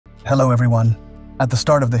Hello everyone. At the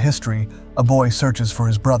start of the history, a boy searches for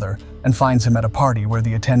his brother and finds him at a party where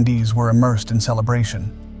the attendees were immersed in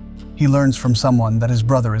celebration. He learns from someone that his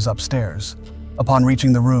brother is upstairs. Upon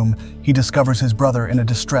reaching the room, he discovers his brother in a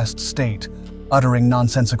distressed state, uttering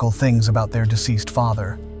nonsensical things about their deceased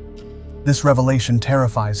father. This revelation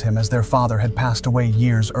terrifies him as their father had passed away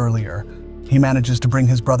years earlier. He manages to bring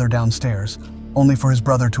his brother downstairs, only for his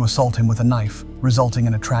brother to assault him with a knife, resulting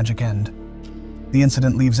in a tragic end. The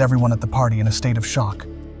incident leaves everyone at the party in a state of shock.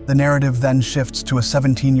 The narrative then shifts to a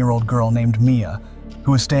 17-year-old girl named Mia,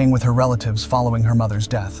 who is staying with her relatives following her mother's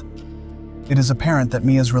death. It is apparent that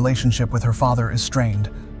Mia's relationship with her father is strained.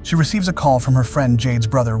 She receives a call from her friend Jade's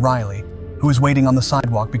brother Riley, who is waiting on the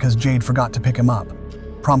sidewalk because Jade forgot to pick him up,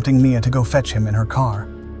 prompting Mia to go fetch him in her car.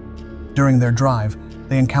 During their drive,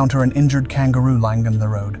 they encounter an injured kangaroo lying on the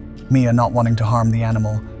road. Mia, not wanting to harm the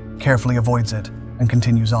animal, carefully avoids it and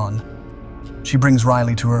continues on. She brings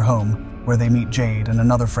Riley to her home, where they meet Jade and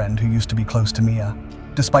another friend who used to be close to Mia.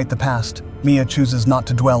 Despite the past, Mia chooses not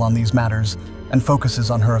to dwell on these matters and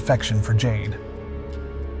focuses on her affection for Jade.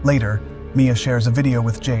 Later, Mia shares a video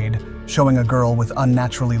with Jade, showing a girl with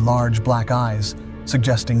unnaturally large black eyes,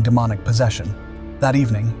 suggesting demonic possession. That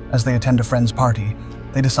evening, as they attend a friend's party,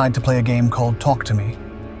 they decide to play a game called Talk to Me.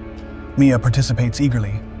 Mia participates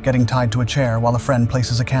eagerly, getting tied to a chair while a friend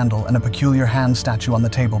places a candle and a peculiar hand statue on the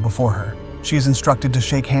table before her. She is instructed to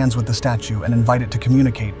shake hands with the statue and invite it to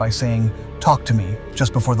communicate by saying, "Talk to me,"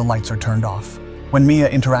 just before the lights are turned off. When Mia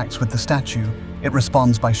interacts with the statue, it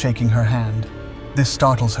responds by shaking her hand. This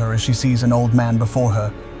startles her as she sees an old man before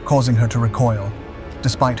her, causing her to recoil.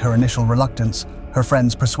 Despite her initial reluctance, her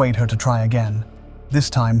friends persuade her to try again. This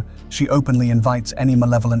time, she openly invites any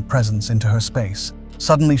malevolent presence into her space.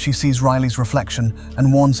 Suddenly, she sees Riley's reflection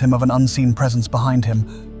and warns him of an unseen presence behind him,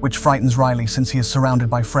 which frightens Riley since he is surrounded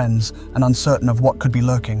by friends and uncertain of what could be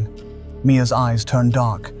lurking. Mia's eyes turn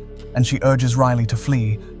dark, and she urges Riley to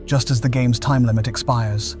flee just as the game's time limit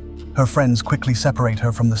expires. Her friends quickly separate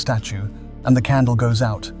her from the statue, and the candle goes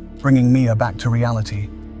out, bringing Mia back to reality.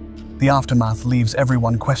 The aftermath leaves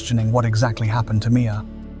everyone questioning what exactly happened to Mia.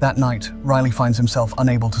 That night, Riley finds himself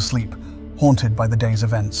unable to sleep, haunted by the day's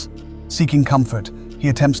events. Seeking comfort, he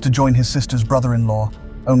attempts to join his sister's brother-in-law,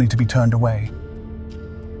 only to be turned away.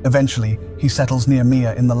 Eventually, he settles near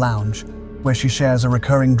Mia in the lounge, where she shares a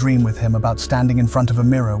recurring dream with him about standing in front of a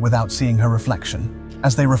mirror without seeing her reflection.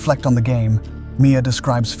 As they reflect on the game, Mia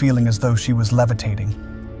describes feeling as though she was levitating.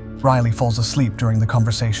 Riley falls asleep during the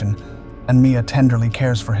conversation, and Mia tenderly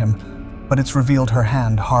cares for him, but it's revealed her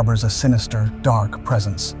hand harbors a sinister, dark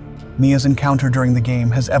presence. Mia's encounter during the game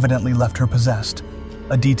has evidently left her possessed,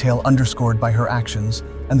 a detail underscored by her actions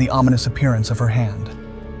and the ominous appearance of her hand.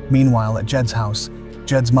 Meanwhile, at Jed's house,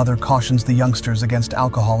 Jed's mother cautions the youngsters against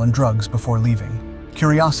alcohol and drugs before leaving.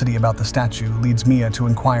 Curiosity about the statue leads Mia to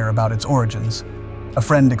inquire about its origins. A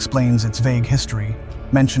friend explains its vague history,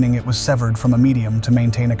 mentioning it was severed from a medium to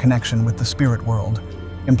maintain a connection with the spirit world,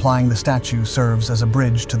 implying the statue serves as a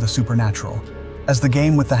bridge to the supernatural. As the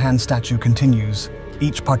game with the hand statue continues,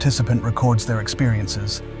 each participant records their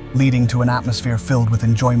experiences, leading to an atmosphere filled with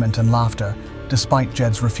enjoyment and laughter, despite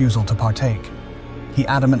Jed's refusal to partake. He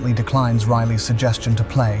adamantly declines Riley's suggestion to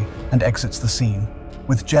play and exits the scene.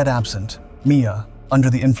 With Jed absent, Mia, under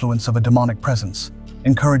the influence of a demonic presence,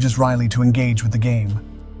 encourages Riley to engage with the game.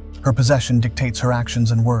 Her possession dictates her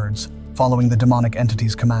actions and words, following the demonic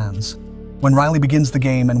entity's commands. When Riley begins the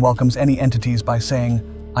game and welcomes any entities by saying,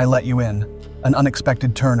 "I let you in," an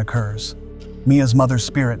unexpected turn occurs. Mia's mother's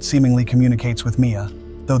spirit seemingly communicates with Mia,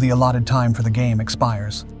 though the allotted time for the game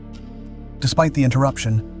expires. Despite the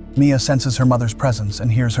interruption, Mia senses her mother's presence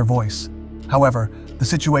and hears her voice. However, the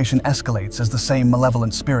situation escalates as the same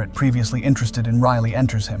malevolent spirit previously interested in Riley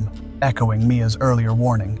enters him, echoing Mia's earlier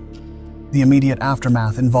warning. The immediate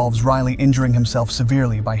aftermath involves Riley injuring himself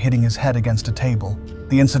severely by hitting his head against a table.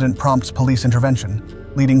 The incident prompts police intervention,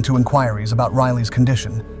 leading to inquiries about Riley's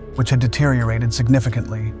condition, which had deteriorated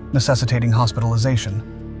significantly, necessitating hospitalization.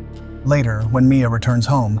 Later, when Mia returns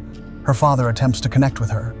home, her father attempts to connect with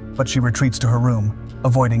her, but she retreats to her room,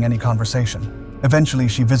 avoiding any conversation. Eventually,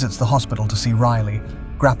 she visits the hospital to see Riley,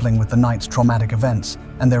 grappling with the night's traumatic events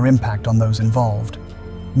and their impact on those involved.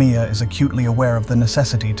 Mia is acutely aware of the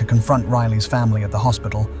necessity to confront Riley's family at the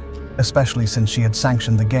hospital, especially since she had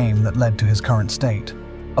sanctioned the game that led to his current state.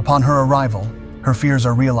 Upon her arrival, her fears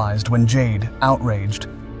are realized when Jade, outraged,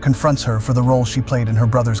 confronts her for the role she played in her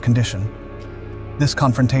brother's condition. This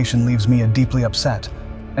confrontation leaves Mia deeply upset,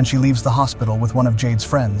 and she leaves the hospital with one of Jade's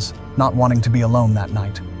friends, not wanting to be alone that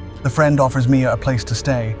night. The friend offers Mia a place to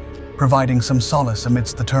stay, providing some solace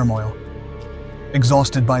amidst the turmoil.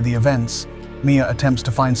 Exhausted by the events, Mia attempts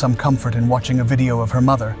to find some comfort in watching a video of her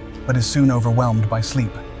mother, but is soon overwhelmed by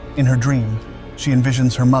sleep. In her dream, she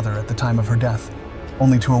envisions her mother at the time of her death,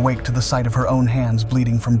 only to awake to the sight of her own hands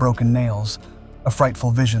bleeding from broken nails, a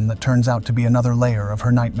frightful vision that turns out to be another layer of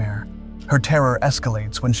her nightmare. Her terror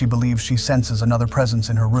escalates when she believes she senses another presence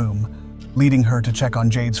in her room, leading her to check on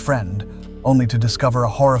Jade's friend, only to discover a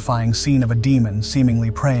horrifying scene of a demon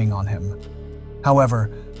seemingly preying on him.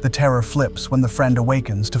 However, the terror flips when the friend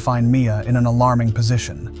awakens to find Mia in an alarming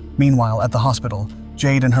position. Meanwhile, at the hospital,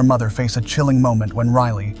 Jade and her mother face a chilling moment when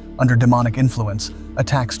Riley, under demonic influence,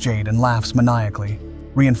 attacks Jade and laughs maniacally,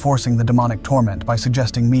 reinforcing the demonic torment by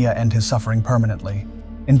suggesting Mia end his suffering permanently.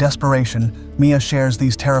 In desperation, Mia shares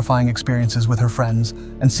these terrifying experiences with her friends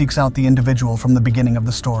and seeks out the individual from the beginning of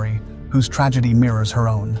the story, whose tragedy mirrors her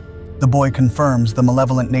own. The boy confirms the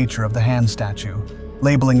malevolent nature of the hand statue,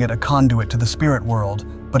 labeling it a conduit to the spirit world,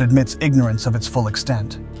 but admits ignorance of its full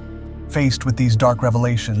extent. Faced with these dark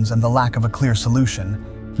revelations and the lack of a clear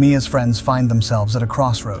solution, Mia's friends find themselves at a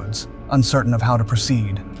crossroads, uncertain of how to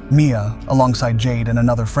proceed. Mia, alongside Jade and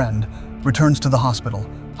another friend, returns to the hospital,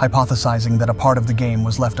 hypothesizing that a part of the game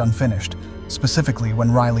was left unfinished, specifically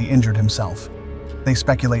when Riley injured himself. They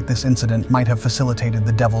speculate this incident might have facilitated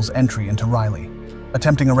the devil's entry into Riley.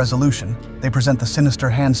 Attempting a resolution, they present the sinister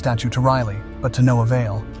hand statue to Riley, but to no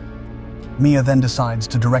avail. Mia then decides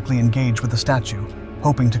to directly engage with the statue,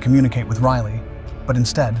 hoping to communicate with Riley, but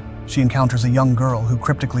instead, she encounters a young girl who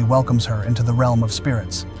cryptically welcomes her into the realm of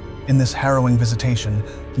spirits. In this harrowing visitation,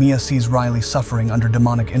 Mia sees Riley suffering under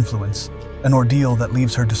demonic influence, an ordeal that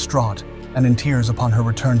leaves her distraught and in tears upon her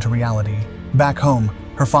return to reality. Back home,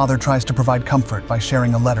 her father tries to provide comfort by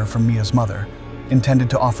sharing a letter from Mia's mother, intended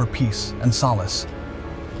to offer peace and solace.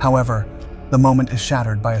 However, the moment is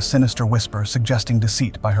shattered by a sinister whisper suggesting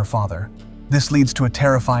deceit by her father. This leads to a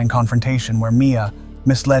terrifying confrontation where Mia,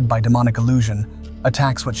 misled by demonic illusion,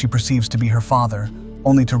 attacks what she perceives to be her father,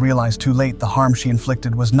 only to realize too late the harm she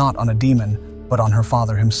inflicted was not on a demon, but on her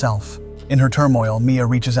father himself. In her turmoil, Mia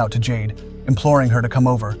reaches out to Jade, imploring her to come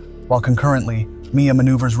over, while concurrently, Mia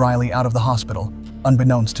maneuvers Riley out of the hospital,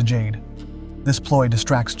 unbeknownst to Jade. This ploy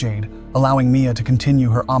distracts Jade, allowing Mia to continue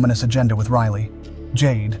her ominous agenda with Riley.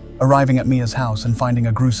 Jade, arriving at Mia's house and finding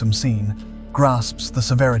a gruesome scene, grasps the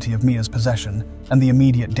severity of Mia's possession and the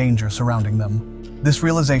immediate danger surrounding them. This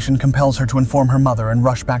realization compels her to inform her mother and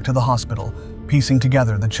rush back to the hospital, piecing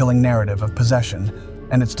together the chilling narrative of possession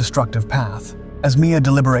and its destructive path. As Mia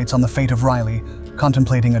deliberates on the fate of Riley,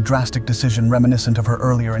 contemplating a drastic decision reminiscent of her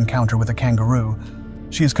earlier encounter with a kangaroo,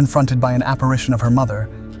 she is confronted by an apparition of her mother,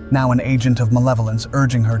 now an agent of malevolence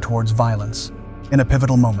urging her towards violence. In a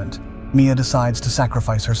pivotal moment, Mia decides to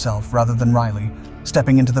sacrifice herself rather than Riley,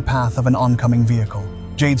 stepping into the path of an oncoming vehicle.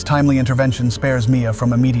 Jade's timely intervention spares Mia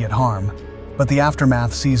from immediate harm, but the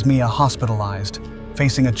aftermath sees Mia hospitalized,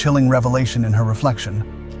 facing a chilling revelation in her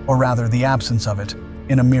reflection, or rather the absence of it,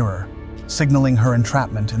 in a mirror, signaling her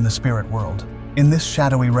entrapment in the spirit world. In this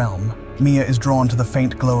shadowy realm, Mia is drawn to the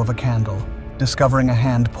faint glow of a candle, discovering a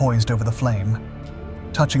hand poised over the flame.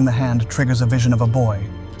 Touching the hand triggers a vision of a boy,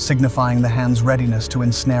 signifying the hand's readiness to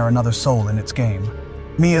ensnare another soul in its game.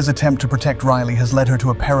 Mia's attempt to protect Riley has led her to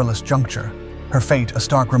a perilous juncture, her fate a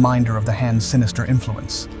stark reminder of the hand's sinister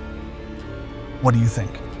influence. What do you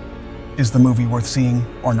think? Is the movie worth seeing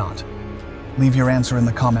or not? Leave your answer in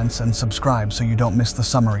the comments and subscribe so you don't miss the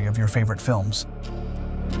summary of your favorite films.